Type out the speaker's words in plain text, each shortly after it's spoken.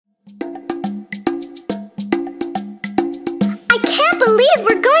believe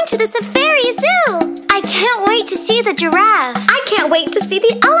we're going to the safari zoo! I can't wait to see the giraffes. I can't wait to see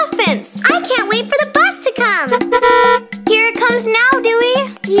the elephants. I can't wait for the bus to come. Here it comes now, Dewey.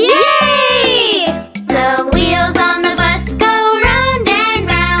 Yay! The wheels on the bus go round and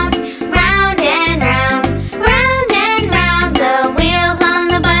round, round and round, round and round. The wheels on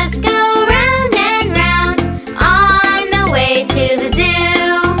the bus go round and round, on the way to the zoo.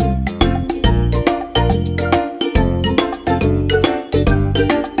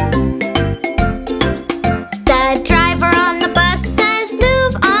 The driver on the bus says,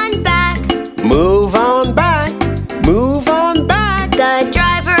 move on back. Move on back, move on back. The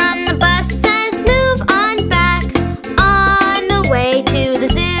driver on the bus says, move on back, on the way to the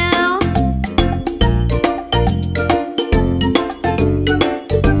zoo.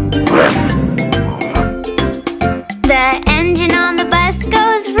 The engine on the bus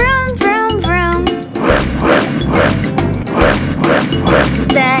goes vroom, vroom, vroom.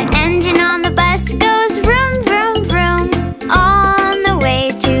 The engine on the bus goes vroom, vroom, vroom, on the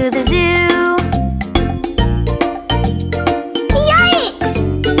way to the zoo. Yikes!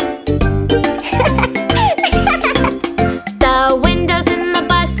 The windows in the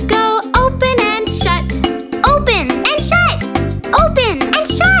bus go open and shut. Open and shut. Open and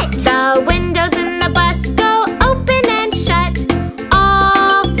shut. The windows in the bus go open and shut,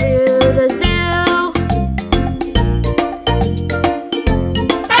 all through the zoo.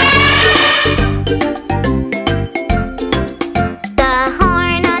 The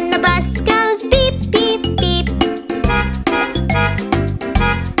horn on the bus goes beep, beep, beep.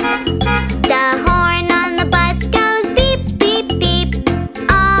 The horn on the bus goes beep, beep, beep,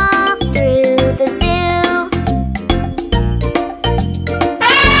 all through the zoo.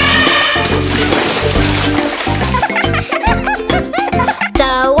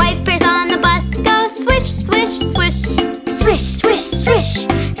 The wipers on the bus go swish, swish, swish. Swish, swish, swish.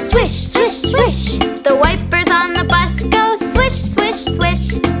 Swish, swish, swish. The wipers on the bus go swish, swish,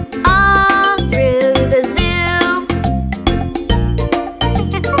 swish, all through the zoo.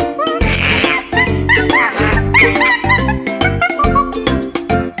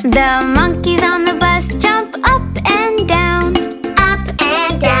 The monkeys on the bus jump up and down. Up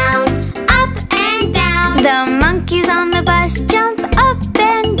and down, up and down. The monkeys on the bus jump up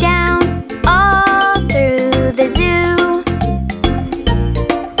and down, all through the zoo.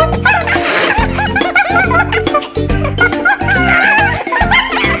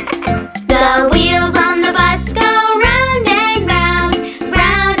 The wheels on the bus go round and round,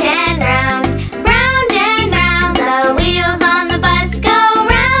 round and round, round and round. The wheels on the bus go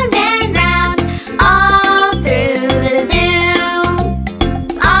round and round, all through the zoo.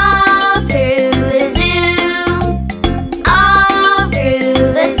 All through the zoo. All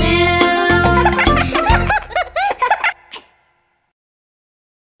through the zoo.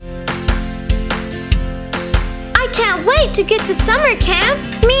 I can't wait to get to summer camp.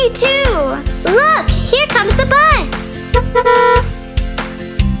 Me too! Look, here comes the bus!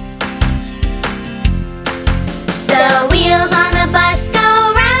 The wheels on the bus go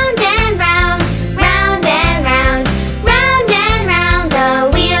round and round, round and round, round and round. The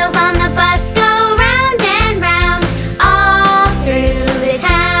wheels on the bus go round and round, all through the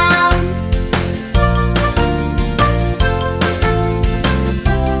town.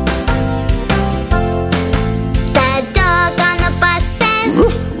 The dog on the bus says,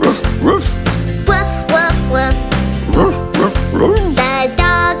 Woof, woof, woof. woof, woof, woof. Woof, woof, woof. The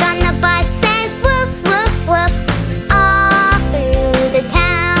dog on the bus says, woof, woof, woof, all through the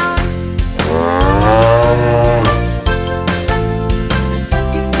town.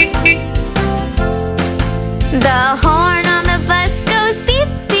 The horn on the bus goes beep,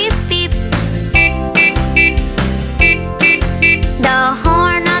 beep, beep. The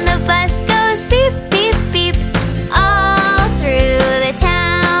horn on the bus goes beep, beep, beep, all through the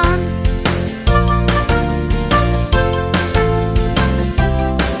town.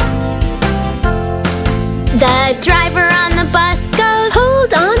 The driver on the bus goes,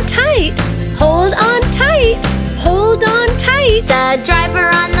 Hold on tight. Hold on tight. Hold on tight. the driver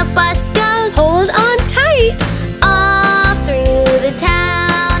on the bus goes, Hold on tight. all through the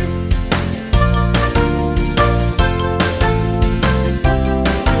town.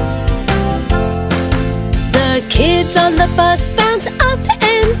 The kids on the bus bounce up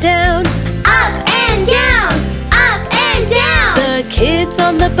and down. Up and down, up and down. The kids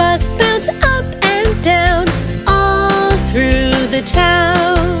on the bus bounce up and down, all through the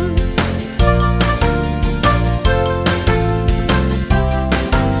town.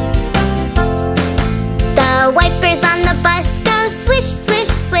 The wipers on the bus go swish, swish,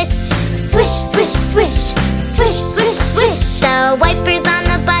 swish. Swish, swish, swish. Swish, swish, swish. swish. The wipers on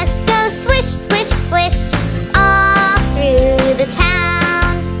the bus go swish, swish, swish, all through the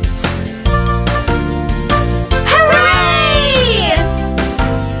town. Hooray!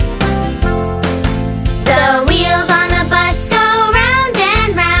 The wheels on the bus go round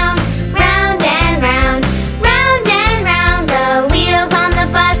and round, round and round, round and round. The wheels on the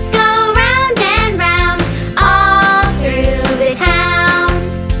bus go round and round, all through the town.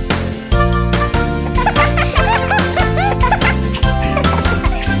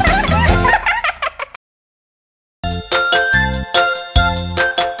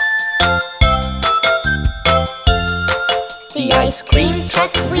 The ice cream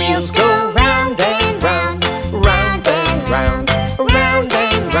truck wheels go round and round, round and round, round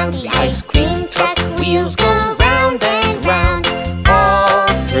and round. The ice cream truck wheels go round and round, all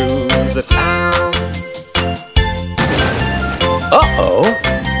through the town. Uh-oh.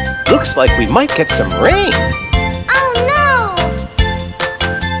 Looks like we might get some rain. Oh no!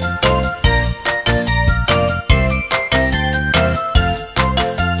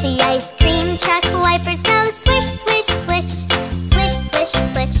 The ice cream truck wipers go swish, swish, swish, swish, swish,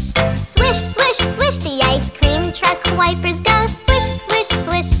 swish, swish, swish, swish. The ice cream truck wipers go swish, swish,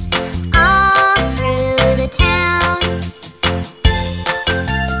 swish, all through the town.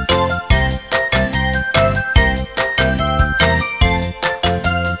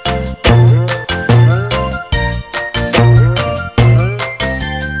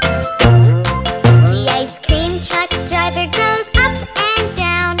 The ice cream truck driver goes up and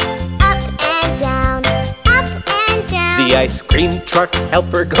down, up and down, up and down. The ice cream truck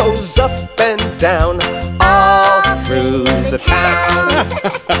helper goes up and down, all through the town.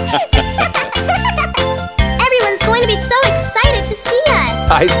 Everyone's going to be so excited to see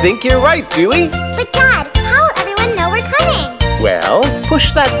us. I think you're right, Dewey. But Dad, how will everyone know we're coming? Well,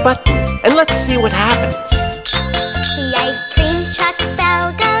 push that button and let's see what happens. The ice cream truck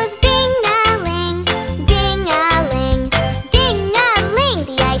bell goes ding-a-ling, ding-a-ling, ding-a-ling.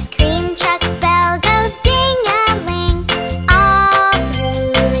 The ice cream truck bell goes ding-a-ling, all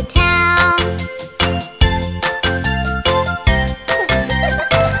through the town.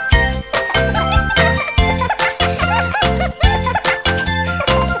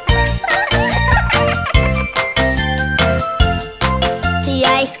 The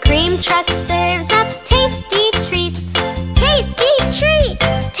ice cream truck serves up tasty treats, tasty treats,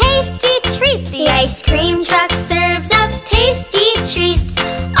 tasty treats. The ice cream truck serves up tasty treats,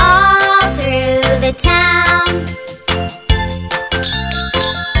 all through the town.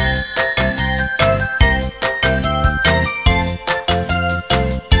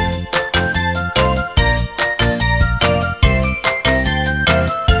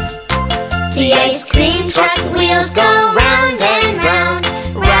 The ice cream truck wheels go round and round,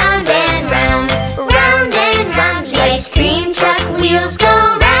 round and round, round and round. The ice cream truck wheels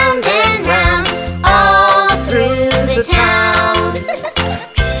go round and round, all through the town.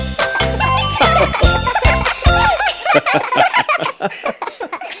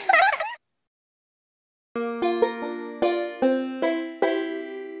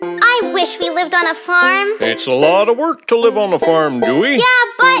 I wish we lived on a farm. It's a lot of work to live on a farm, Dewey. Yeah,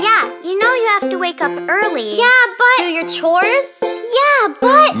 but you know you have to wake up early. Yeah, but do your chores. Yeah,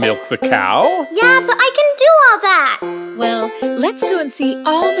 but Milk the cow? yeah, but I can do all that. Well, let's go and see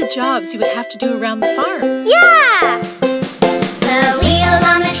all the jobs you would have to do around the farm. Yeah. The wheels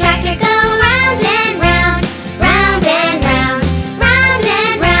on the tractor go round and round, round and round, round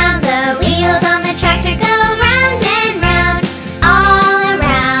and round. The wheels on the tractor go round and round, all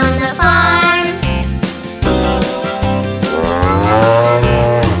around the farm.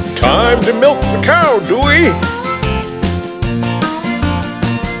 Time to milk the cow, Dewey.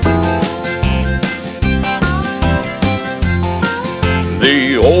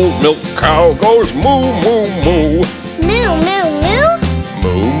 The old milk cow goes moo, moo, moo. Moo, moo, moo.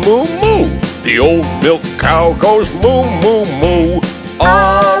 Moo, moo, moo. The old milk cow goes moo, moo, moo.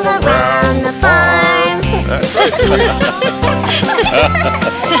 All around the farm.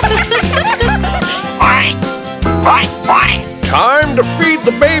 That's right. Time to feed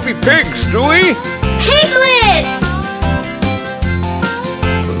the baby pigs, Dewey. Piglets!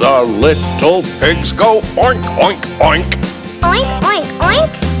 The little pigs go oink, oink, oink. Oink, oink,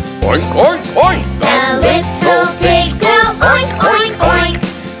 oink. Oink, oink, oink. The little pigs go oink, oink, oink,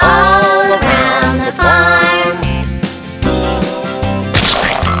 all around the farm.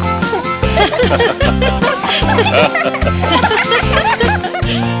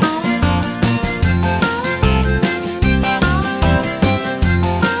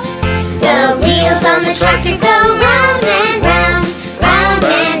 The wheels on the tractor go round and round, round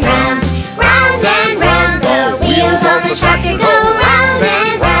and round, round and round. The wheels on the tractor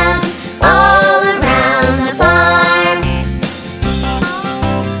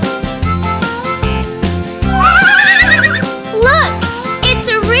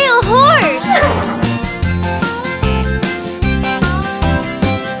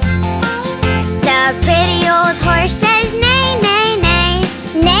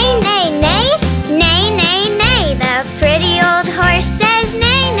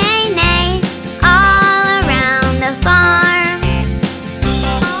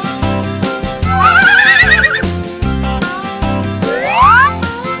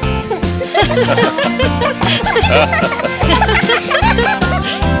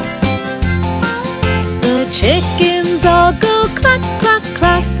The chickens all go cluck, cluck,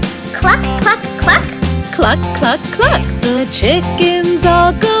 cluck. Cluck, cluck, cluck. Cluck, cluck, cluck. The chickens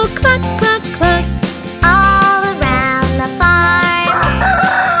all go cluck, cluck, cluck. All around the farm.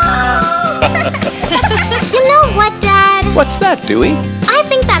 You know what, Dad? What's that, Dewey? I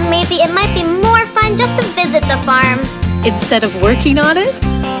think that maybe it might be more fun just to visit the farm. Instead of working on it?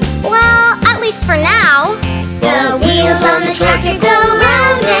 Well, at least for now. The wheels on the tractor go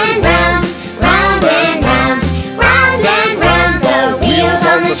round and round, round and round, round and round. The wheels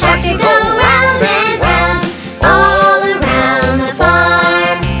on the tractor go round and round, all around the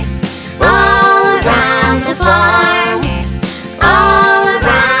farm, all around the farm, all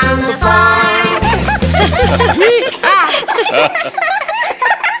around the farm.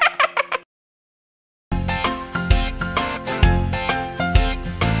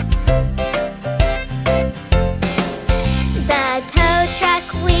 The tow truck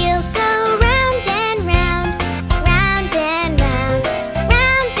wheels go round and round, round and round,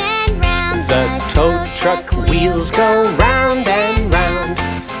 round and round. The tow truck wheels go round and round,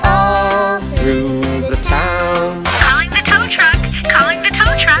 all through the town. Calling the tow truck. Calling the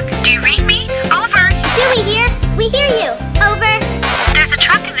tow truck. Do you read me? Over. Dewey here. We hear you. Over. There's a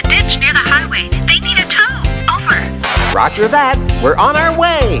truck in the ditch near the highway. They need a tow. Over. Roger that. We're on our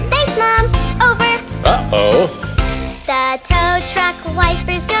way. Thanks, Mom. Over. Uh-oh. The tow truck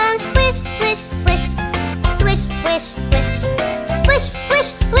wipers go swish, swish, swish, swish, swish, swish, swish, swish,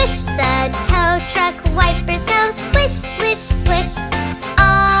 swish. The tow truck wipers go swish, swish, swish,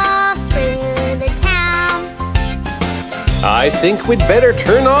 all through the town. I think we'd better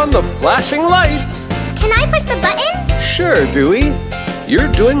turn on the flashing lights. Can I push the button? Sure, Dewey.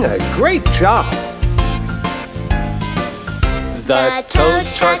 You're doing a great job. The tow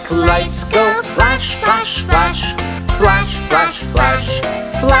truck lights go flash, flash, flash, flash, flash, flash,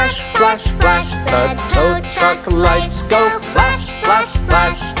 flash, flash, flash. The tow truck lights go flash, flash,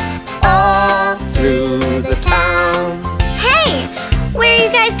 flash, all through the town. Hey, where are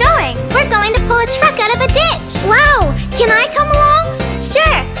you guys going? We're going to pull a truck out of a ditch. Wow, can I come along?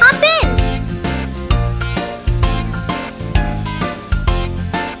 Sure, hop in.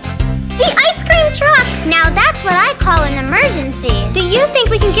 The ice cream truck! Now that's what I call an emergency. Do you think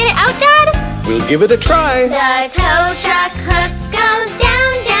we can get it out, Dad? We'll give it a try. The tow truck hook goes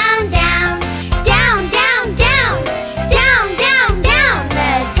down, down, down, down, down, down, down, down, down.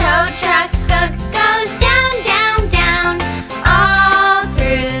 The tow truck hook goes down, down, down, all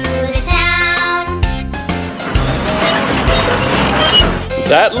through the town.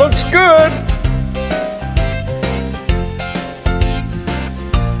 That looks good.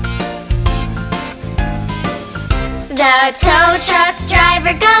 The tow truck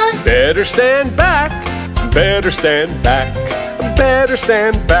driver goes. Better stand back. Better stand back. Better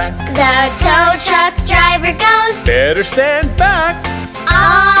stand back. The tow truck driver goes. Better stand back.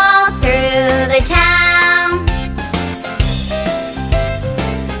 All through the town.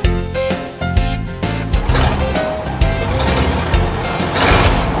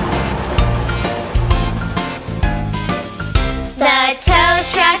 The tow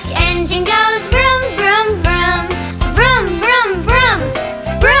truck engine goes vroom, vroom, vroom, vroom, vroom, vroom,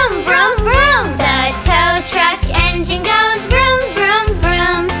 vroom, vroom, vroom. The tow truck engine goes vroom, vroom,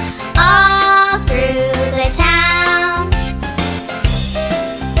 vroom, all through the town.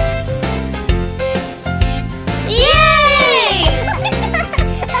 Yay!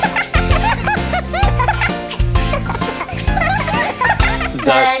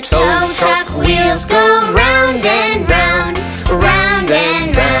 The tow truck wheels go round and round, round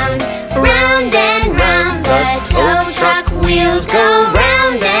and round, round and round. The tow truck wheels go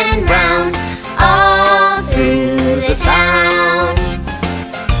round and round, all through the town.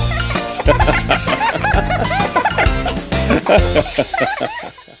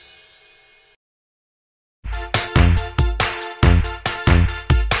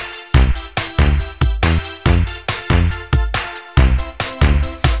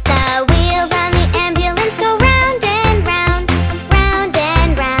 The wheels on the ambulance go round and round, round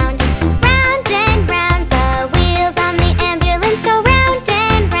and round, round and round. The wheels on the ambulance go round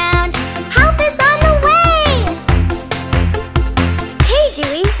and round. Help is on the way! Hey,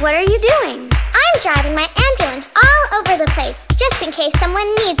 Dewey, what are you doing? I'm driving my ambulance all over the place, just in case someone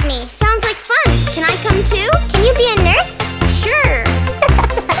needs me. Sounds like fun. Can I come too? Can you be a nurse? Sure.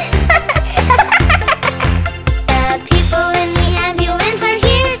 The people in the ambulance are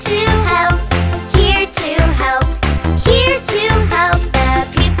here to help, here to help, here to help. The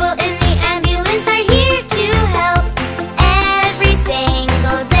people in the ambulance are here to help every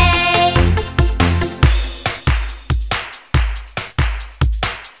single day.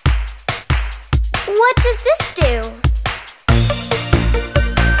 what does this do?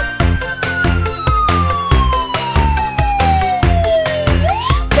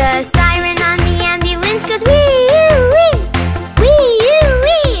 The siren on the ambulance goes wee-oo-wee,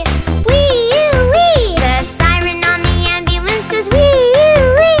 wee-oo-wee, wee-oo-wee. The siren on the ambulance goes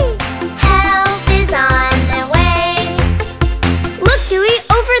wee-oo-wee. Help is on the way. Look, Dewey,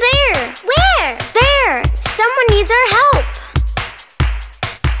 over there. Where? There. Someone needs our help.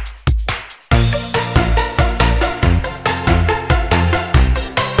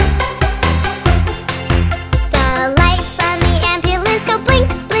 The lights on the ambulance go blink,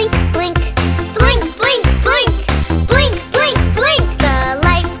 blink, blink. Blink, blink, blink. Blink, blink, blink. The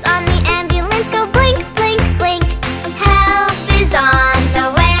lights on the ambulance go blink, blink, blink. Help is on the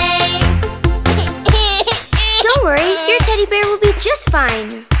way. Don't worry, your teddy bear will be just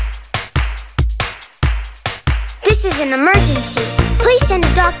fine. This is an emergency. Please send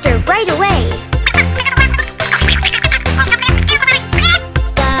a doctor right away.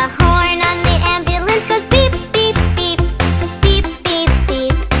 The horn on the ambulance goes beep, beep, beep. Beep, beep,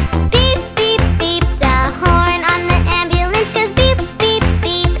 beep. Beep, beep, beep. The horn on the ambulance goes beep, beep,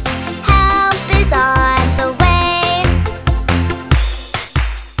 beep. Help is on the way.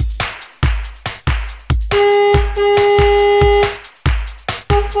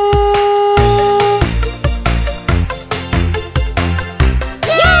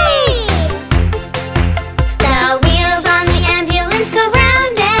 Yay! The wheels on the ambulance go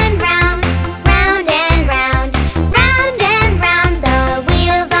round and round, round and round, round and round. The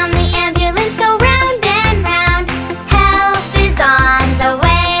wheels on the ambulance go round and round. Help is on the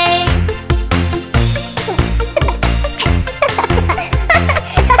way.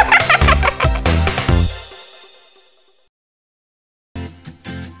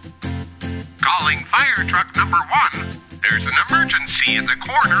 Calling fire truck number 1. There's an emergency in the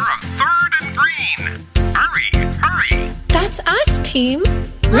corner of 3rd and Green. Hurry, hurry. That's us, team.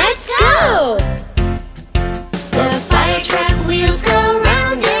 Let's go! The fire truck wheels go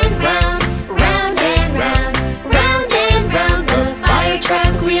round and round, round and round, round and round. The fire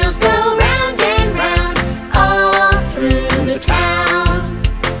truck wheels go round and round, all through the town.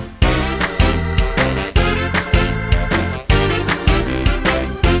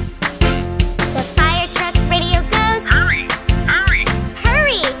 The fire truck radio goes, Hurry, hurry,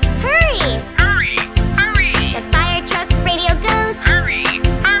 hurry, hurry. hurry, hurry. The fire truck radio goes, Hurry,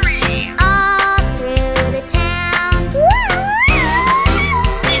 hurry. all through the town.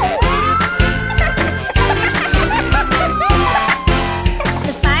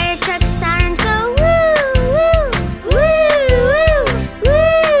 The fire truck sirens go woo, woo, woo, woo, woo,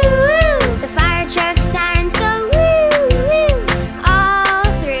 woo. The fire truck sirens go woo, woo, all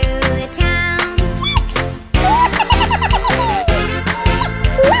through the town.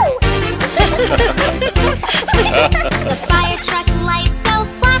 The fire truck lights go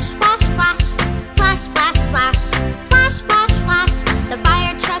flash, flash, flash, flash, flash, flash, flash, flash, flash. The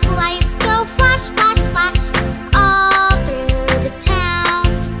fire truck lights go flash, flash, flash, all through the town.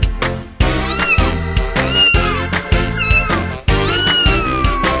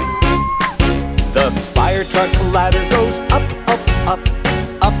 The fire truck ladder goes up, up, up,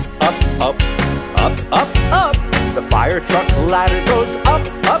 up, up, up, up, up, up. The fire truck ladder goes up,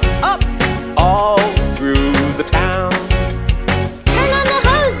 up, up, all through the town. Turn on the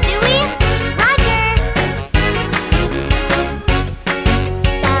hose, Dewey. Roger.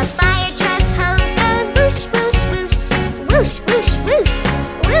 The fire truck hose goes whoosh, whoosh, whoosh, whoosh, whoosh, whoosh,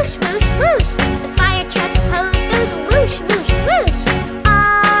 whoosh, whoosh, whoosh. The fire truck hose goes whoosh, whoosh, whoosh,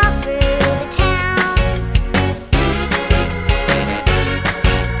 all through the town.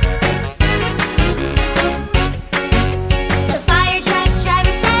 The fire truck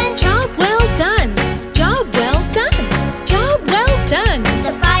driver says, Job well done. Job well done. Job well done.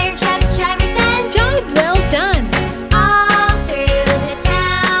 the fire truck driver says, Job well done. all through the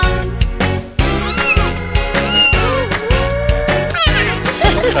town.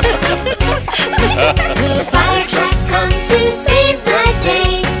 The fire truck comes to save the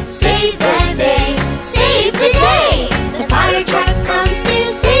day, save the day, save the day. The fire truck comes to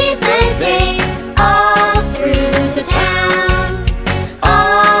save the day, all through the town,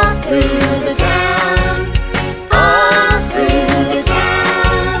 all through the town, all through the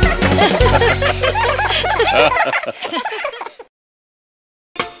town.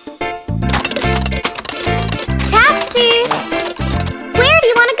 Taxi! Where do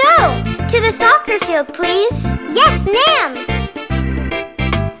you want to go? To the soccer field, please. Yes, ma'am.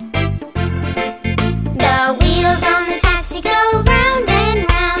 The wheels on the taxi go round and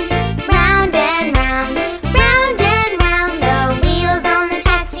round, round and round, round and round. The wheels on the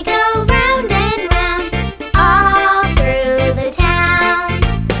taxi go round and round.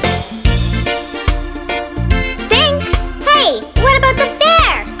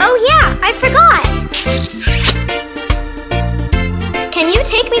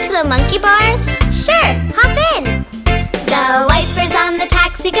 you to the monkey bars? Sure, hop in. The wipers on the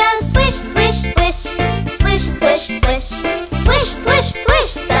taxi go swish, swish, swish. Swish, swish, swish. Swish, swish,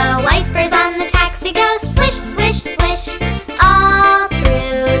 swish. The wipers on the taxi go swish, swish, swish. All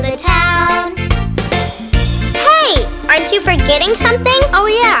through the town. Hey, aren't you forgetting something? Oh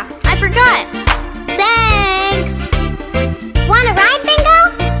yeah, I forgot. Thanks. Wanna ride, Bingo?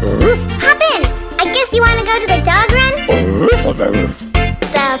 Roof. Hop in. I guess you wanna go to the dog run? Roof of the roof.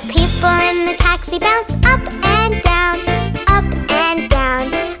 The people in the taxi bounce up and down, up and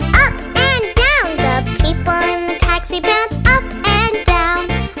down, up and down. The people in the taxi bounce up and down,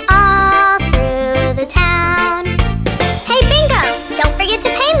 all through the town. Hey, Bingo, don't forget to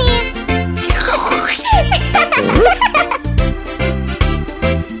pay me.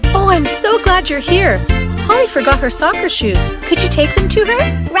 Oh, I'm so glad you're here. Holly forgot her soccer shoes. Could you take them to her?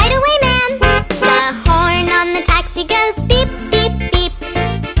 Right away, ma'am. The horn on the taxi goes beep, beep, beep.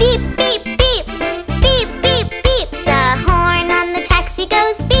 Beep, beep, beep. Beep, beep, beep. The horn on the taxi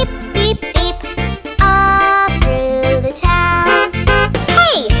goes beep, beep, beep. All through the town.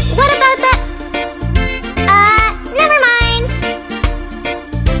 Hey, what about the... never mind.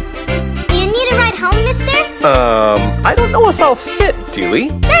 Do you need a ride home, mister? I don't know if I'll fit, Dewey.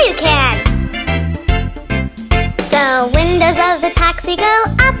 Sure you can. The windows of the taxi go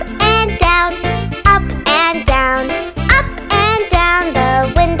up and down, up and down, up and down.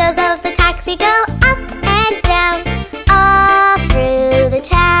 The windows of the taxi go up and down, all through the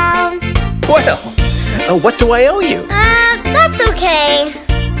town. Well, what do I owe you? That's okay.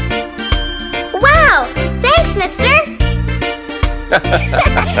 Wow, thanks, mister.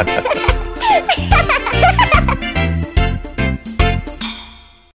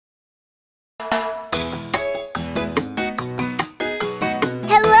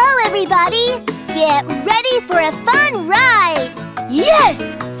 Hello, everybody! Get ready for a fun ride!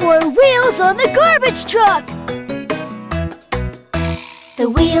 Yes! For Wheels on the Garbage Truck! The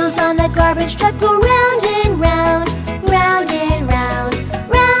wheels on the garbage truck go round and round, round and round,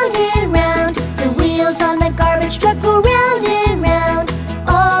 round and round. The wheels on the garbage truck go round and round,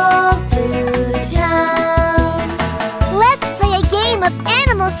 all through the town. Let's play a game of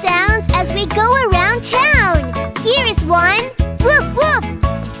animal sounds as we go around town. Here is one. Woof, woof.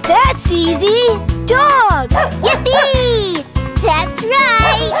 That's easy. Dog. Yippee! That's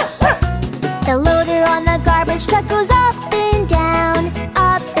right. The loader on the garbage truck goes up and down,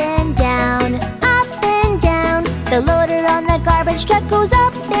 up and down, up and down. The loader on the garbage truck goes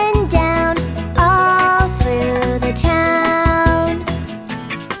up and down, all through the town.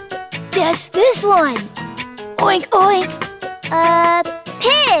 Guess this one. Oink, oink.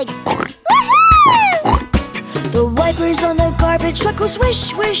 Pig. Woohoo! The wipers on the garbage truck go swish,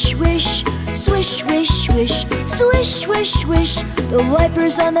 swish, swish. Swish, swish, swish. Swish, swish, swish. The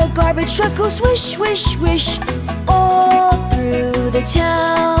wipers on the garbage truck go swish, swish, swish. All through the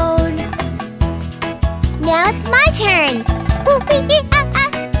town. Now it's my turn.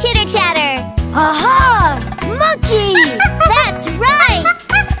 Chitter chatter. Aha! Monkey! That's right!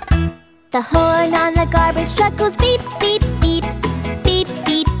 The horn on the garbage truck goes beep, beep, beep. Beep,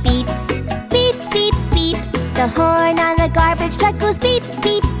 beep, beep. Beep, beep, beep. The horn on the garbage truck goes beep,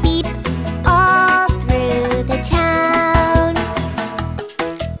 beep, beep. All through the town.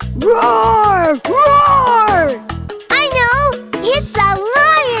 Roar! Roar! I know! It's a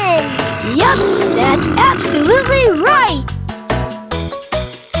lion! Yup! That's absolutely right!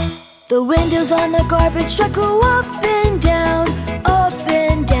 The windows on the garbage truck go up and down, up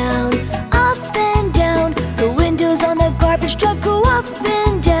and down, up and down. The windows on the garbage truck go up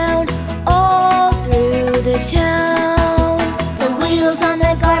and down, all through the town. The wheels on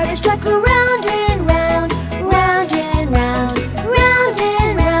the garbage truck go round and round, round and round, round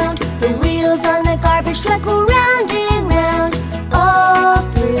and round. The wheels on the garbage truck go round and round, all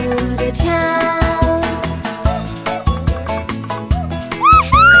through the town.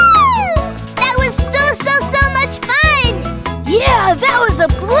 Woohoo! That was so much fun! Yeah, that was a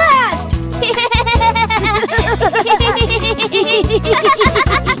blast!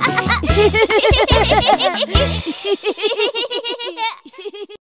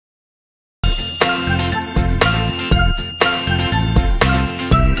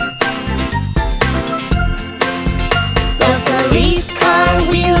 The police car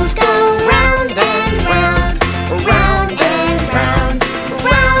wheels go round and round, round and round,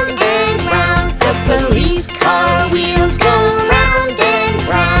 round and round. The police car wheels go round and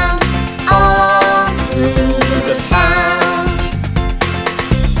round, all through the town.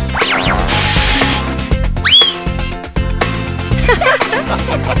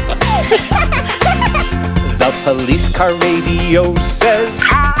 car radio says,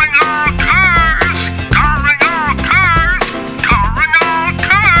 Calling all cars! Calling all cars! Calling all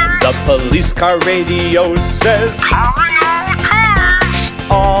cars! the police car radio says, Calling all cars!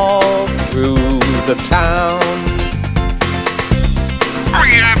 all through the town.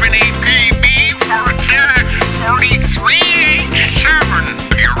 We have an EPB for 43H7.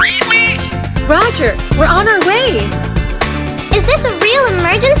 Do you read me? Roger, we're on our way. Is this a real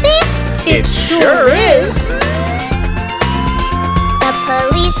emergency? It sure is. The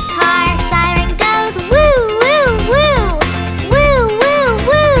police car siren goes woo, woo, woo. Woo, woo,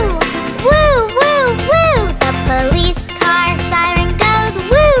 woo. Woo, woo, woo. The police car siren goes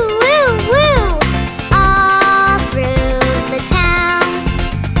woo, woo, woo. All through the town.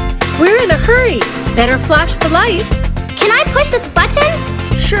 We're in a hurry. Better flash the lights. Can I push this button?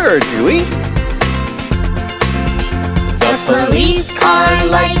 Sure, Dewey. The police car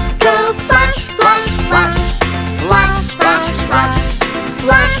lights go flash, flash, flash. Flash, flash, flash.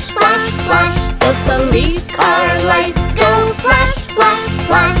 Flash, flash, flash. The police car lights go flash, flash,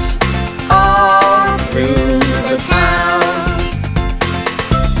 flash. All through the town.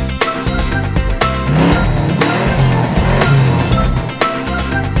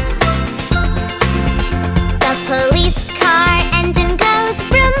 The police car engine goes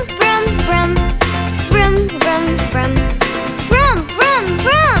vroom, vroom, vroom. Vroom, vroom, vroom. Vroom, vroom,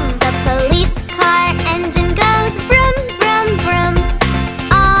 vroom. The police car engine goes vroom, vroom, vroom.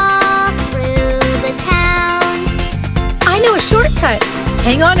 All through the town. I know a shortcut.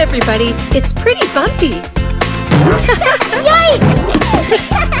 Hang on, everybody. It's pretty bumpy. Yikes!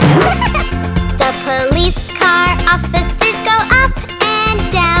 The police car officers go up and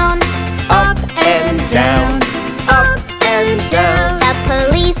down. Up and down. Up and down. The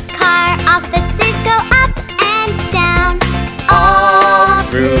police car officers go up and down. All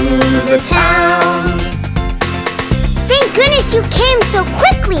through the town. Thank goodness you came so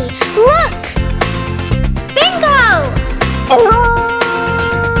quickly. Look! Bingo!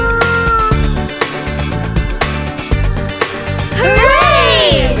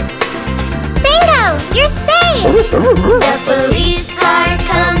 Hooray! Bingo! You're safe! The police car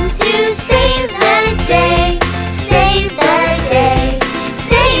comes to save the day. Save the day.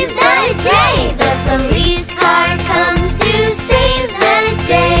 Save the day. The police car comes to save the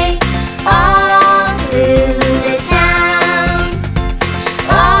day. All through the town.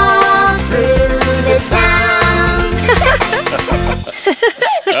 All through the town.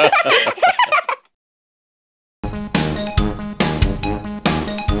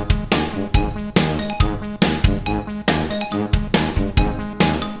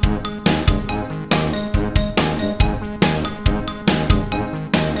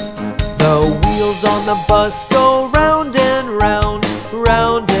 The wheels on the bus go round and round,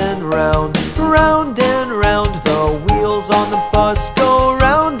 round and round, round and round. The wheels on the bus go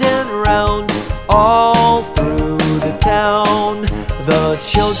round and round, all through the town. The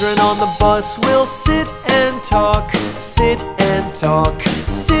children on the bus will sit and talk, sit and talk,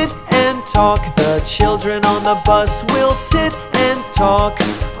 sit and talk. The children on the bus will sit and talk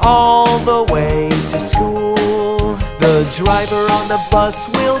all the way to school. The driver on the bus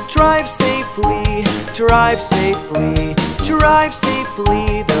will drive safely, drive safely, drive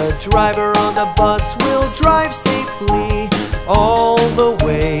safely. The driver on the bus will drive safely all the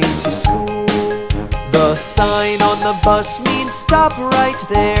way to school. The sign on the bus means stop right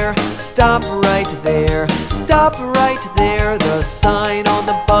there, stop right there, stop right there. The sign on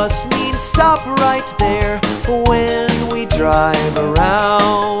the bus means stop right there when we drive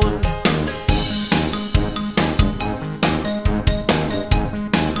around.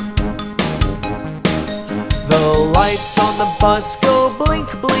 The lights on the bus go blink,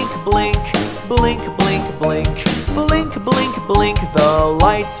 blink, blink, blink, blink, blink, blink, blink, blink. The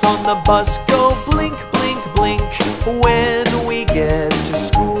lights on the bus go blink, blink, blink when we get to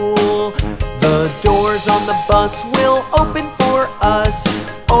school. The doors on the bus will open for us,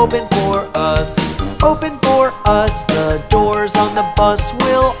 open for us, open for us. The doors on the bus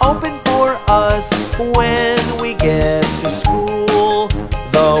will open for us when we get to school.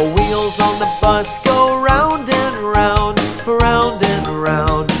 The wheels on the bus go round and round, round and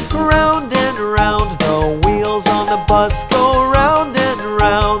round, round and round. The wheels on the bus go round and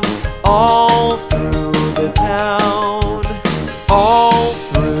round, all through the town, all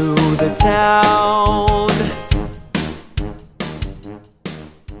through the town.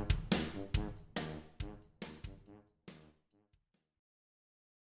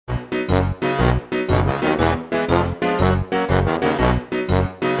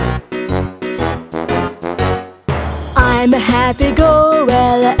 I'm a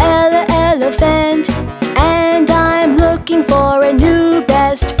happy-go-ella, elephant, and I'm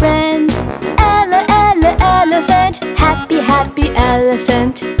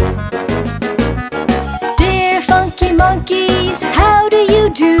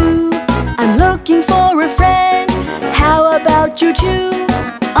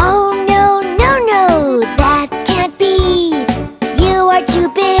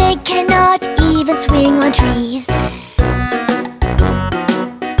climbing on trees.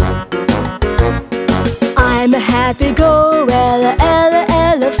 I'm a happy-go-ella-ella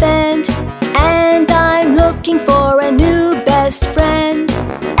elephant, and I'm looking for a new best friend.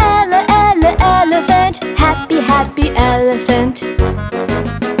 Ella, ella, elephant, happy, happy elephant.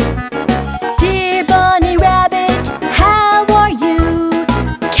 Dear bunny rabbit, how are you?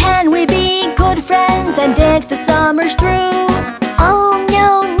 Can we be good friends and dance the summers through? Oh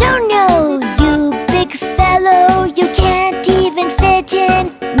no, no, no, you big fellow, you can't even fit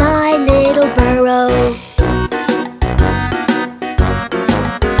in my little burrow.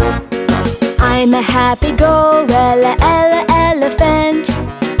 I'm a happy-go-ella-ella elephant,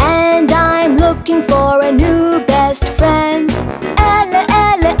 and I'm looking for a new best friend. Ella,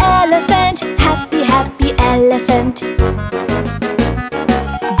 ella, elephant, happy, happy elephant.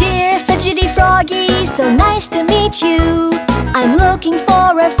 Dear fidgety froggy, so nice to meet you. I'm looking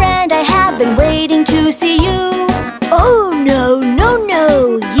for a friend, I have been waiting to see you. Oh no, no,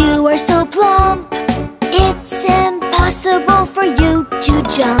 no, you are so plump, it's impossible for you to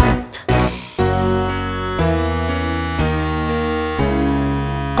jump.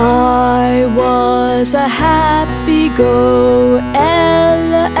 I was a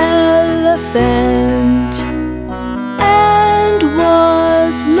happy-go-ella elephant, and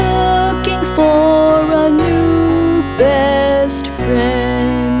was looking for a new best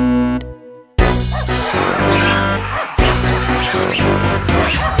friend.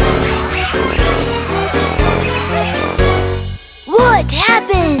 What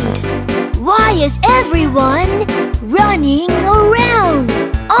happened? Why is everyone running around?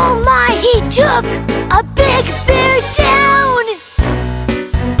 Oh my, he took a big bear down!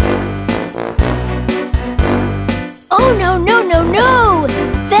 Oh no, no, no, no!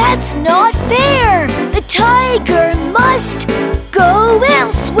 That's not fair! The tiger must go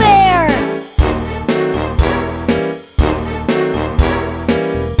elsewhere!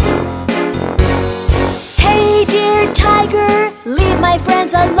 Hey dear tiger, leave my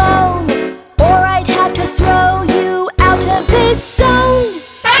friends alone, or I'd have to throw you out of this zone!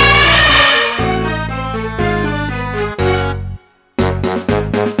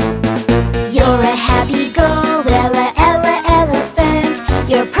 You're a happy-go-ella elephant.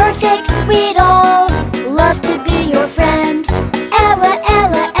 You're perfect, we'd all love to be your friend. Ella,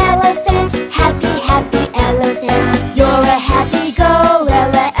 ella, elephant, happy, happy elephant. You're a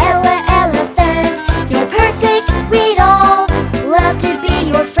happy-go-ella elephant. You're perfect, we'd all love to be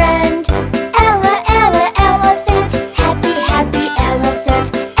your friend. Ella, ella, elephant, happy, happy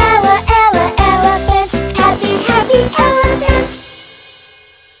elephant. Ella, ella, elephant, happy, happy elephant.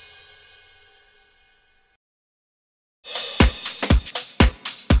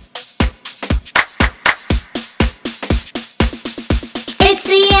 It's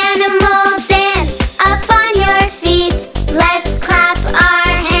the animal dance. Up on your feet. Let's clap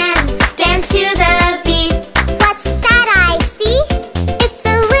our hands. Dance to the beat. What's that I see? It's a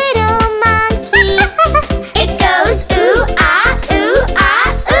little monkey. It goes ooh ah ooh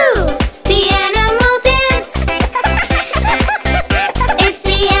ah ooh. The animal dance. It's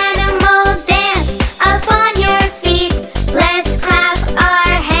the animal dance. Up on your feet. Let's clap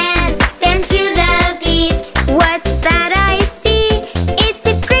our hands. Dance to the beat. What's that I see? It's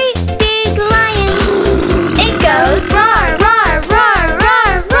a great big lion. It goes roar, roar, roar,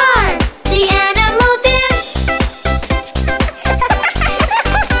 roar, roar. The animal dance.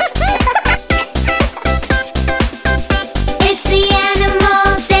 It's the animal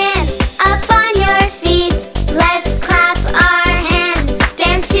dance. Up on your feet. Let's clap our hands.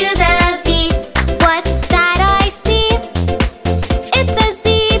 Dance to the beat. What's that I see? It's a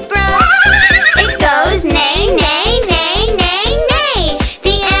zebra. It goes neigh, neigh, neigh, neigh, neigh.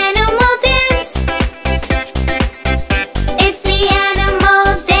 The animal dance. It's the animal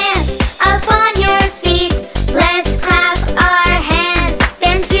dance. Up on your feet. Let's clap our hands.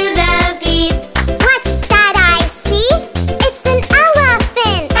 Dance to the beat. What's that I see? It's an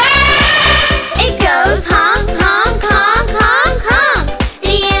elephant. It goes honk, honk, honk, honk, honk.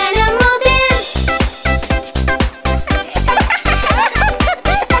 The animal dance.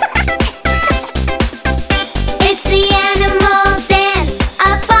 It's the animal dance.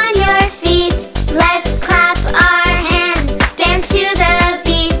 Up on your feet. Let's clap our hands. Dance to the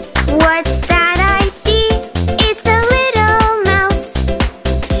beat. What's that I see? It's a little mouse.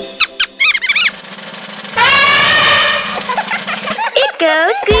 It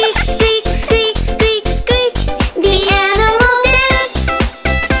goes squeak, squeak, squeak, squeak, squeak. The animal dance.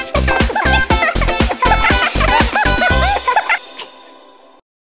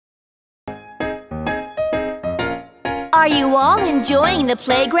 Are you all enjoying the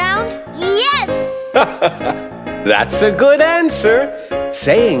playground? Yes! That's a good answer.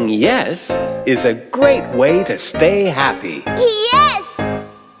 Saying yes is a great way to stay happy. Yes!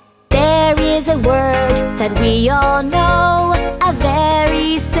 There is a word that we all know, a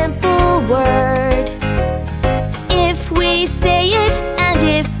very simple word. If we say it and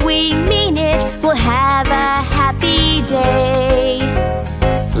if we mean it, we'll have a happy day.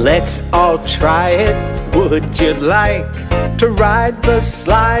 Let's all try it. Would you like to ride the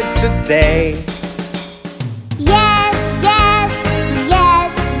slide today? Yes, yes,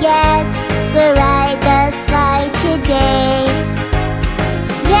 yes, yes, we'll ride the slide today.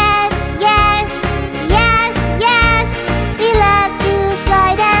 Yes, yes, yes, yes, we love to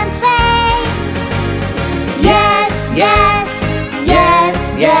slide and play. Yes, yes,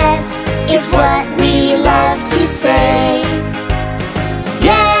 yes, yes, it's what we love to say.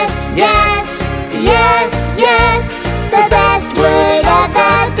 Yes, yes, yes, yes, the best word of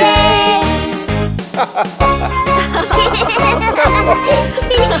the day.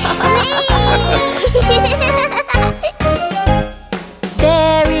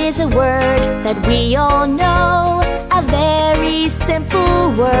 There is a word that we all know, a very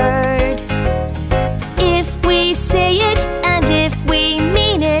simple word. If we say it and if we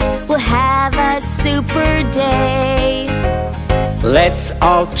mean it, we'll have a super day. Let's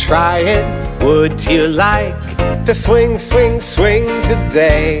all try it. Would you like to swing, swing, swing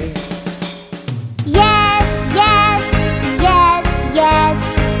today? Yes, yes, yes,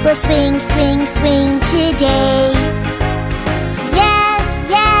 yes, we'll swing, swing, swing today. Yes,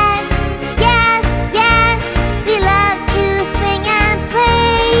 yes, yes, yes, we love to swing and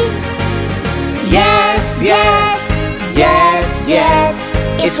play. Yes, yes, yes, yes,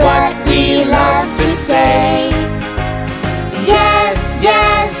 it's what we love to say. Yes,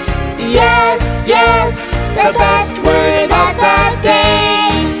 yes, yes, yes, the best word of the day.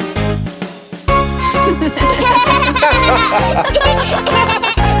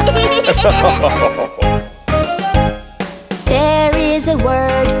 There is a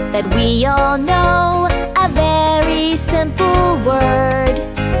word that we all know, a very simple word.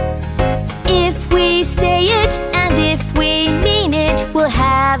 If we say it and if we mean it, we'll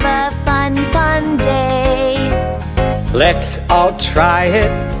have a fun, fun day. Let's all try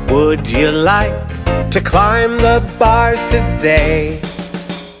it. Would you like to climb the bars today?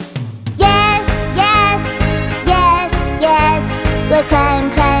 Yes, yes, yes, yes, we'll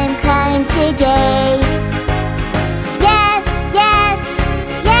climb, climb, climb today. Yes, yes,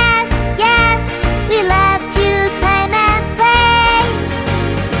 yes, yes, we love to climb and play.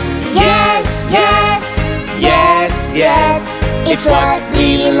 Yes, yes, yes, yes, it's what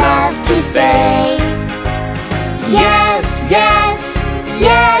we love to say. Yes, yes,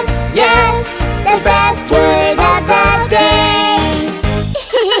 yes, yes, the best word of the day.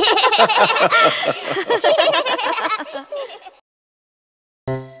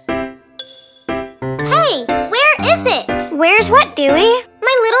 Hey, where is it? Where's what, Dewey?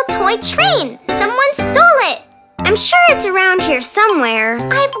 My little toy train. Someone stole it. I'm sure it's around here somewhere.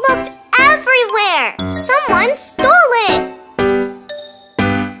 I've looked everywhere. Someone stole it.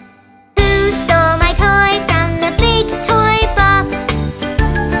 Who stole my toy from the big toy box?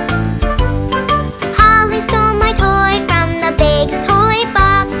 Holly stole my toy from the big toy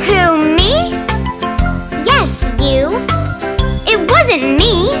box. Who, me? Yes, you. It wasn't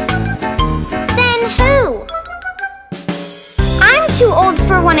me. Then who? I'm too old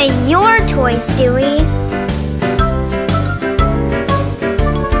for one of your toys, Dewey.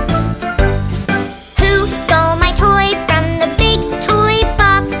 Who stole my toy from the big toy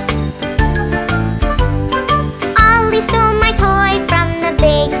box? Ollie stole my toy from the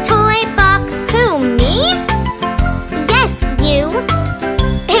big toy box. Who, me? Yes, you.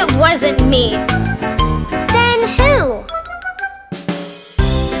 It wasn't me. Then who?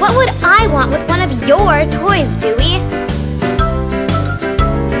 What would I want with one of your toys, Dewey?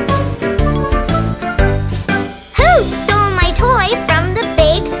 Who stole my toy from the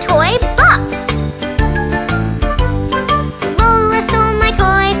big toy box? Lola stole my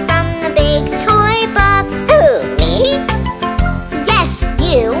toy from the big toy box. Who, me? Yes,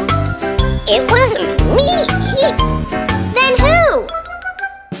 you. It wasn't me. Then who?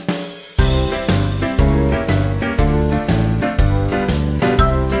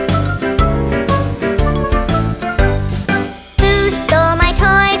 Who stole my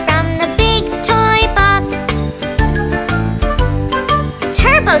toy from the big toy box?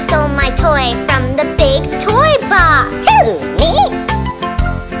 Turbo stole my toy from the big toy box. Who, me?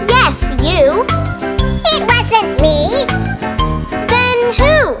 Yes, you. It wasn't me. Then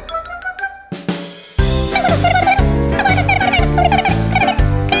who?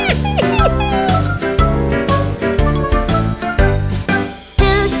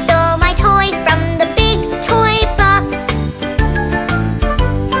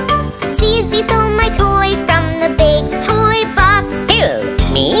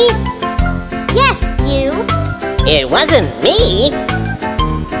 It wasn't me.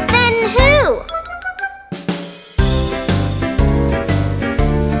 Then who?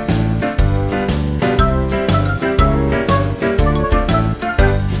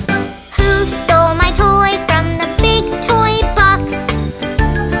 Who stole my toy from the big toy box?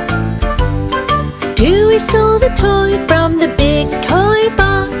 Dewey stole the toy from the big toy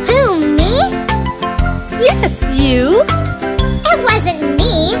box. Who, me? Yes, you. It wasn't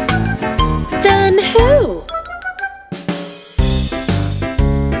me. Then who?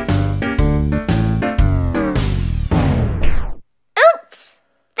 Oops!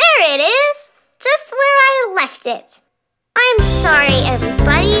 There it is! Just where I left it. I'm sorry,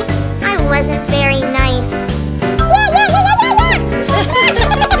 everybody. I wasn't very nice.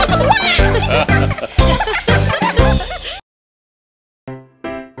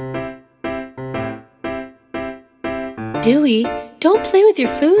 Dewey, don't play with your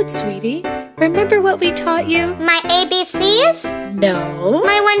food, sweetie. Remember what we taught you? My ABCs? No.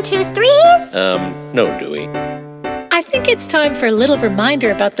 My 1, 2, 3s? No, Dewey. I think it's time for a little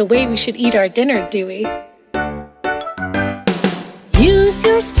reminder about the way we should eat our dinner, Dewey. Use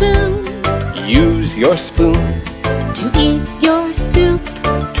your spoon Use your spoon to eat your soup.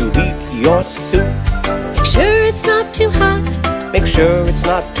 to eat your soup. Make sure it's not too hot. Make sure it's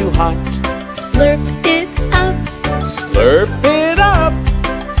not too hot. Slurp it up. Slurp it up.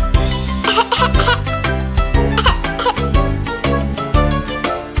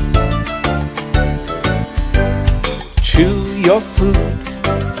 Chew your food.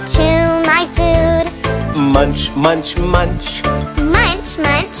 Chew my food. Munch, munch, munch. Munch,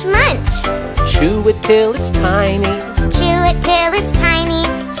 munch, munch. Chew it till it's tiny. Chew it till it's tiny.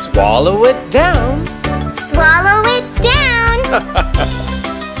 Swallow it down. Swallow it down.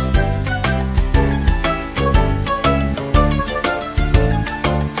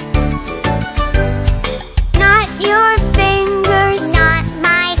 Not your fingers. Not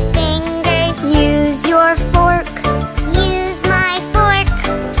my fingers. Use your fork. Use my fork.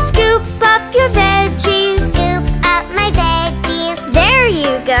 Scoop up your veggies. Scoop up my veggies. There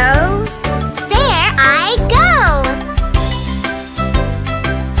you go. There I go.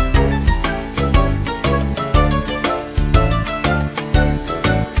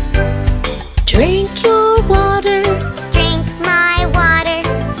 Drink your water. Drink my water.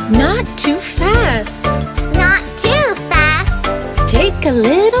 Not too fast. Not too fast. Take a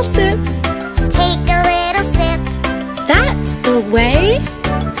little sip. Take a little sip. That's the way.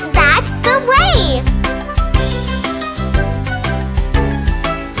 That's the way.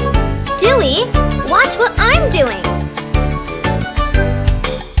 Dewey, watch what I'm doing.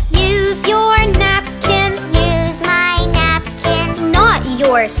 Use your napkin. Use my napkin. Not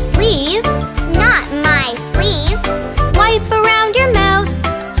your sleeve. Not my sleeve. Wipe around your mouth.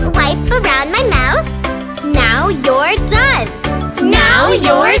 Wipe around my mouth. Now you're done. Now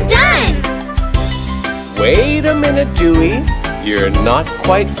you're done. Wait a minute, Dewey. You're not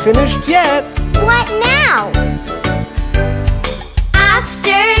quite finished yet. What now?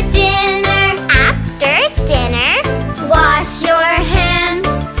 After dinner. After dinner. Wash your hands.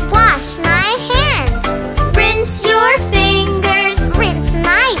 Wash my hands. Rinse your fingers. Rinse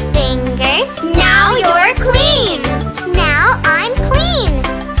my fingers. Now you're clean. Now I'm clean.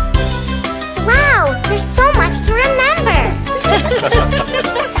 Wow, there's so much to remember.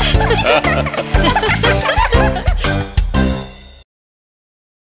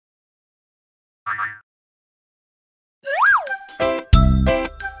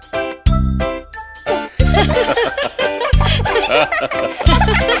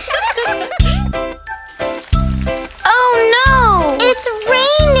 Oh no! It's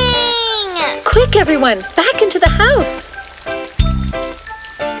raining! Quick, everyone, back into the house.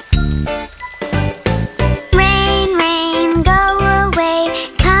 Rain, rain, go away.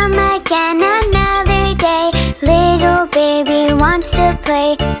 Come again another day. Little baby wants to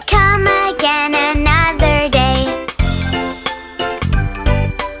play. Come again another day.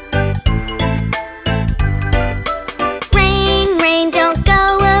 Rain, rain, don't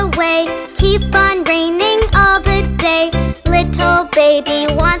go away. Keep on raining all the day. Little baby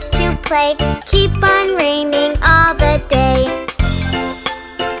wants to play. Keep on raining all the day.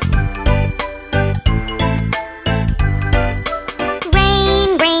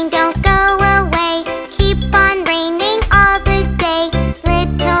 Rain, rain, don't go away. Keep on raining all the day.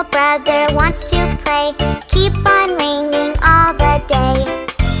 Little brother wants to play. Keep on raining all the day.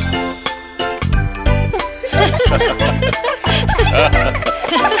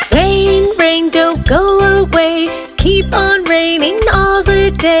 Rain, rain, don't go away. Keep on raining all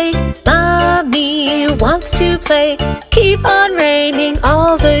the day. Mommy wants to play. Keep on raining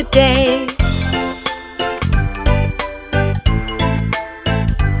all the day.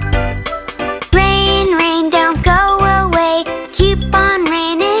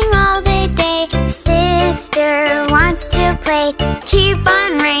 keep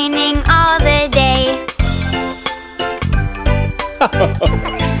on raining all the day.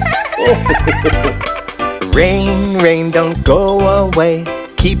 Rain, rain, don't go away.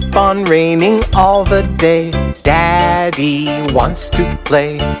 Keep on raining all the day. Daddy wants to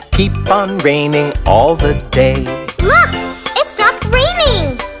play. Keep on raining all the day. Look! It stopped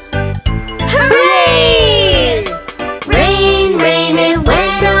raining! Hooray! Rain, rain, it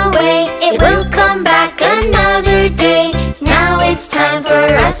went away. It will come back another day. Now it's time for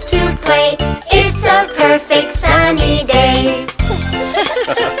us to play. It's a perfect sunny day.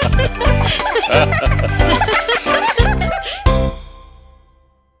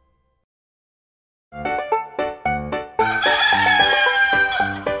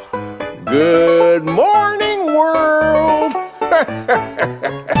 Good morning, world!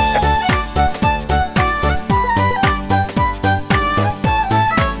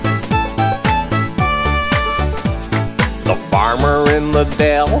 The farmer in the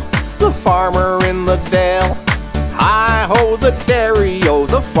dell, the farmer in the dell. Hi-ho the dairy-o,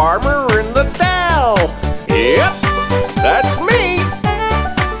 the farmer in the dell. Yep, that's me.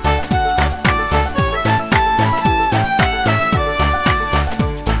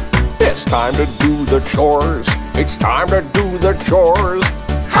 It's time to do the chores. It's time to do the chores.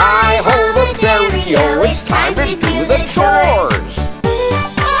 Hi-ho the dairy-o, it's time to do the chores.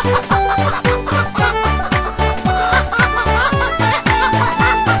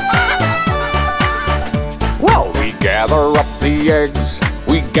 Well, we gather up the eggs.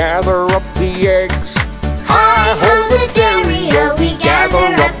 We gather up the eggs. Hi-ho the dairy-o, we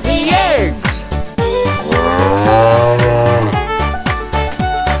gather up the eggs.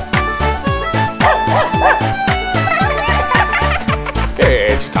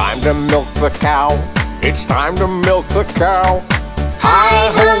 It's time to milk the cow. It's time to milk the cow.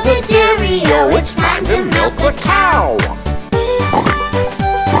 Hi-ho the dairy-o, it's time to milk the cow.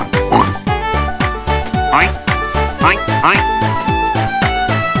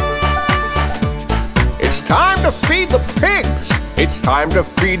 It's time to feed the pigs. It's time to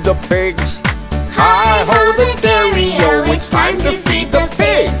feed the pigs. Hi-ho the dairy-o, it's time to feed the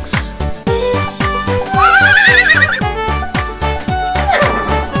pigs.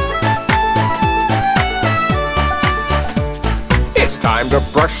 It's time to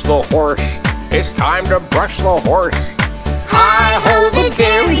brush the horse. It's time to brush the horse. Hi-ho the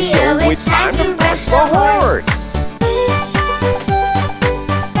dairy-o, it's time to brush the horse.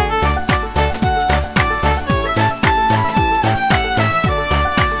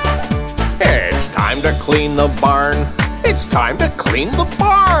 It's time to clean the barn. It's time to clean the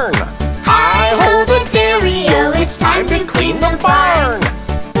barn. Hi-ho the dairy-o, it's time to clean the barn.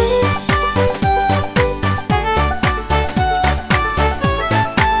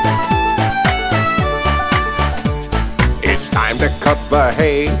 It's time to cut the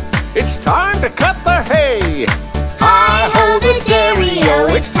hay. It's time to cut the hay. Hi-ho the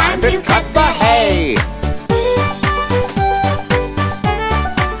dairy-o, it's time to cut the hay.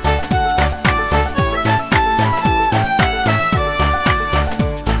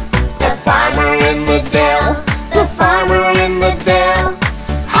 The farmer in the dell, the farmer in the dell.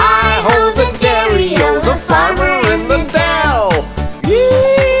 Hi-ho the dairy-o, the farmer in the dell.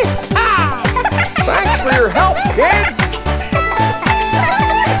 Yee-haw! Thanks for your help, kids.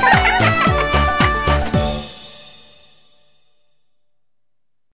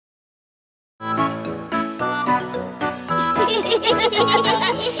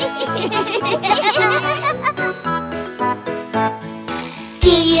 Do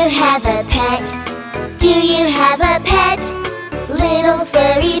you have a pet? Do you have a pet? Little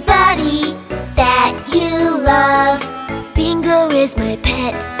furry buddy that you love. Bingo is my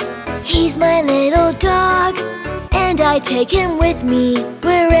pet. He's my little dog, and I take him with me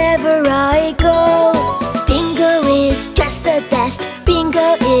wherever I go. Bingo is just the best.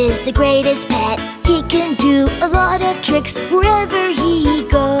 Bingo is the greatest pet. He can do a lot of tricks wherever he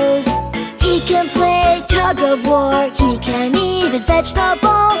goes. He can play tug of war. He can even fetch the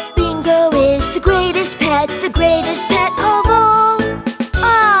ball. Bingo is the greatest pet of all.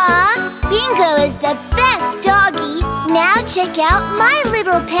 Aww, Bingo is the best doggy. Now check out my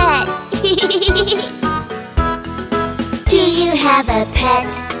little pet. Do you have a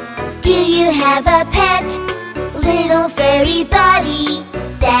pet? Do you have a pet? Little furry buddy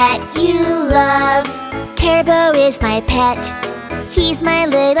that you love. Turbo is my pet. He's my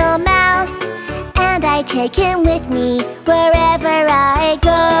little mouse, and I take him with me wherever I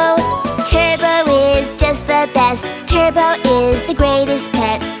go. Turbo is just the best. Turbo is the greatest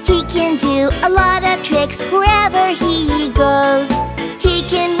pet. He can do a lot of tricks wherever he goes. He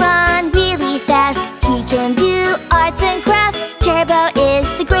can run really fast. He can do arts and crafts. Turbo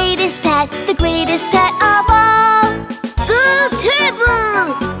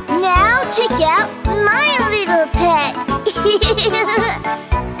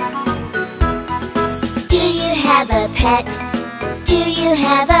pet? Do you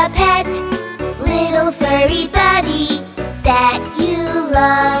have a pet? Little furry buddy that you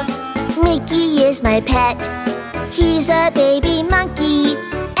love. Mickey is my pet. He's a baby monkey,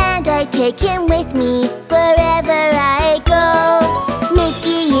 and I take him with me wherever I go.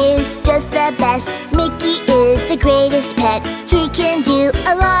 Mickey is just the best. Mickey is the greatest pet. He can do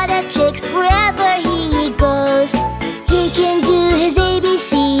a lot of tricks wherever he goes. He can do his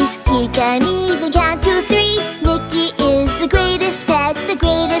ABCs. He can even count to 3. Mickey is the greatest pet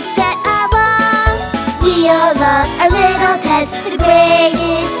of all. We all love our little pets, the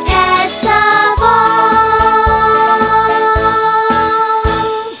greatest pets of all.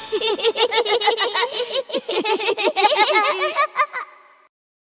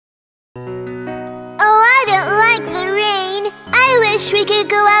 Oh, I don't like the rain. I wish we could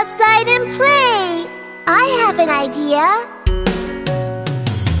go outside and play. I have an idea.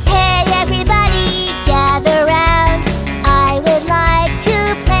 Hey everybody, gather round. I would like to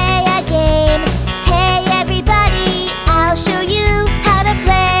play a game. Hey everybody, I'll show you how to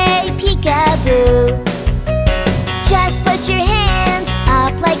play peekaboo. Just put your hands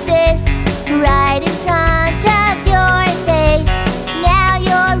up like this, right in front of your face. Now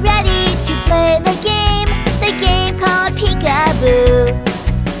you're ready to play the game called peekaboo.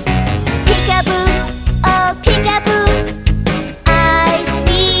 Peekaboo, oh peekaboo, I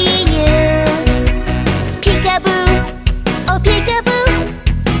see you. Peekaboo, oh peekaboo,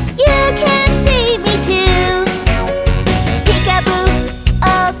 you can see me too. Peekaboo,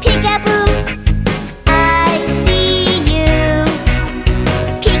 oh peekaboo, I see you.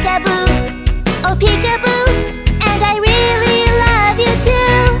 Peekaboo, oh peekaboo, and I really love you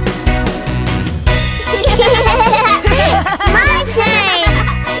too. My turn!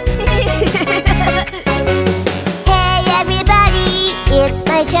 Hey everybody, it's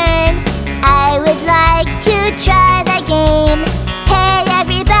my turn. I would like to try the game. Hey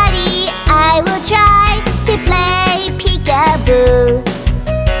everybody, I will try to play peekaboo.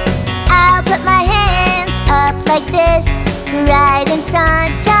 I'll put my hands up like this, right in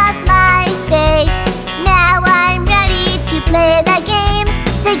front of my face. Now I'm ready to play the game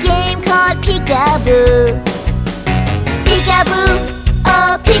called peekaboo. Peekaboo,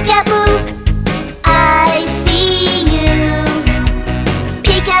 oh peekaboo, I see you.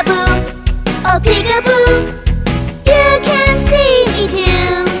 Peekaboo, oh peekaboo, you can see me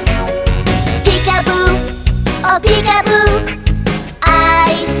too. Peekaboo, oh peekaboo, I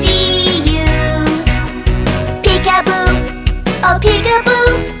see you. Peekaboo, oh peekaboo,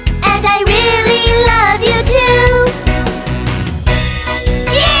 and I really love you too.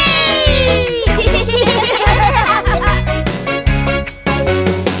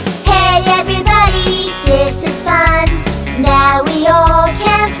 Hey everybody, this is fun. Now we all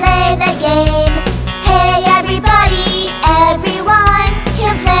can play the game. Hey everybody, everyone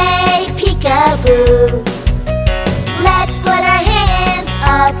can play peekaboo. Let's put our hands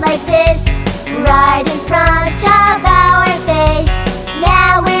up like this, right in front of our face.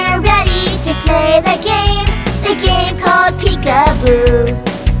 Now we're ready to play the game called peekaboo.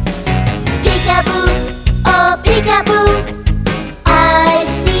 Peekaboo, oh peekaboo, I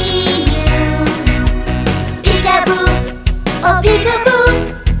see you. Peekaboo, oh peekaboo,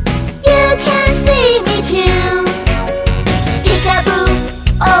 you can see me too. Peekaboo,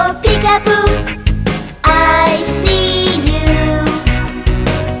 oh peekaboo, I see you.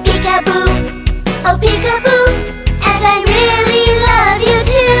 Peekaboo, oh peekaboo, and I really love you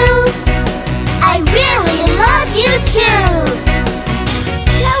too. I really love you too.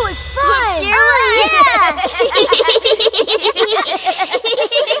 That was fun. Oh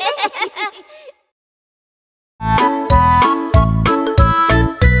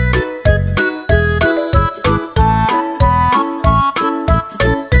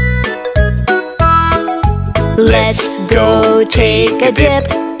Let's go take a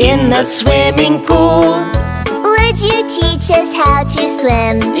dip in the swimming pool. Would you teach us how to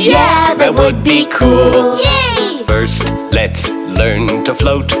swim? Yeah, that would be cool. Yay! First, let's learn to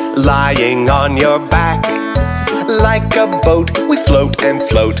float, lying on your back. Like a boat, we float and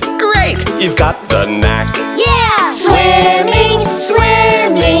float. Great, you've got the knack. Yeah! Swimming,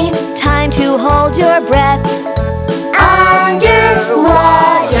 swimming, time to hold your breath. Underwater,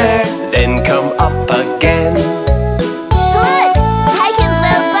 Then come up again. Good! I can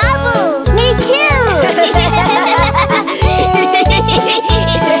blow bubbles! Me too!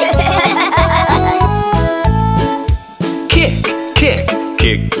 Kick, kick,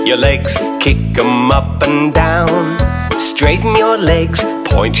 kick your legs, kick 'em up and down. Straighten your legs,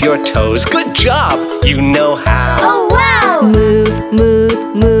 point your toes. Good job, you know how. Oh wow! move,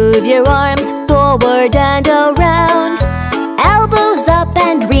 move, move your arms forward and around.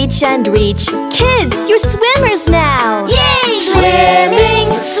 reach and reach. Kids, you're swimmers now! Yay!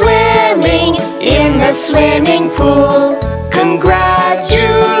 Swimming, swimming in the swimming pool.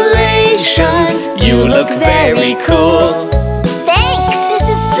 Congratulations, you look very cool. Thanks! This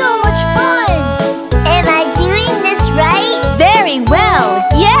is so much fun! Am I doing this right? Very well,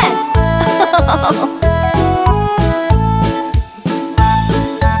 yes!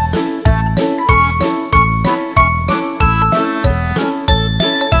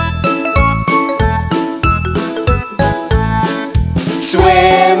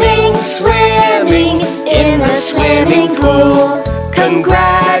 Swimming, swimming in the swimming pool.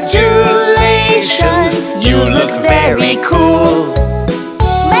 Congratulations, you look very cool.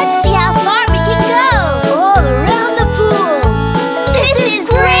 Let's see how far we can go! All around the pool! This is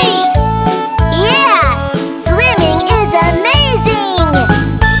great! Yeah! Swimming is amazing!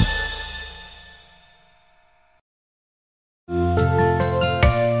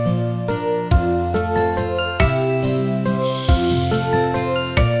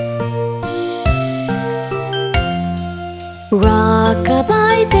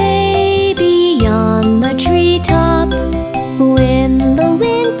 Rock-a-bye baby on the treetop. When the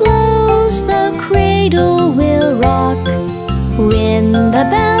wind blows, the cradle will rock. When the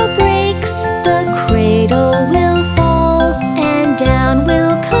bough breaks, the cradle will fall, and down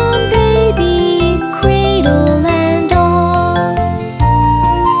will come baby, cradle and all.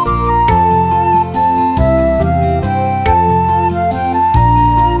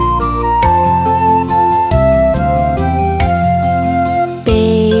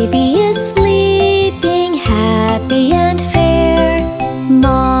 Baby is sleeping, happy and fair.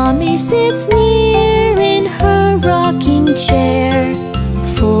 Mommy sits near in her rocking chair.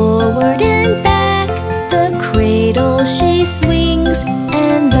 Forward and back, the cradle she swings,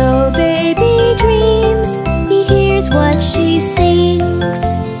 and though baby dreams, he hears what she sings.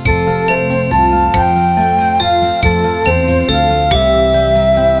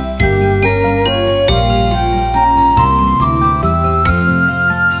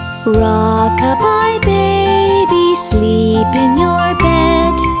 Rock-a-bye baby, sleep in your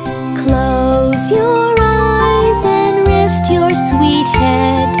bed. Close your eyes and rest your sweet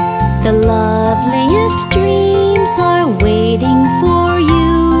head. The loveliest dreams are waiting for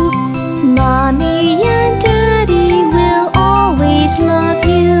you. Mommy and Daddy will always love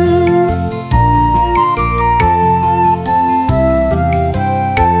you.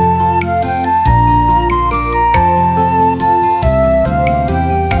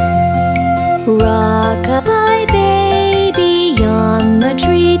 Rock-a-bye baby on the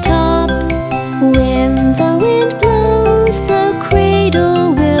treetop. When the wind blows, the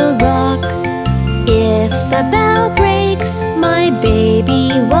cradle will rock. If the bough breaks, my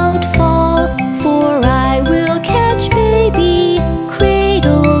baby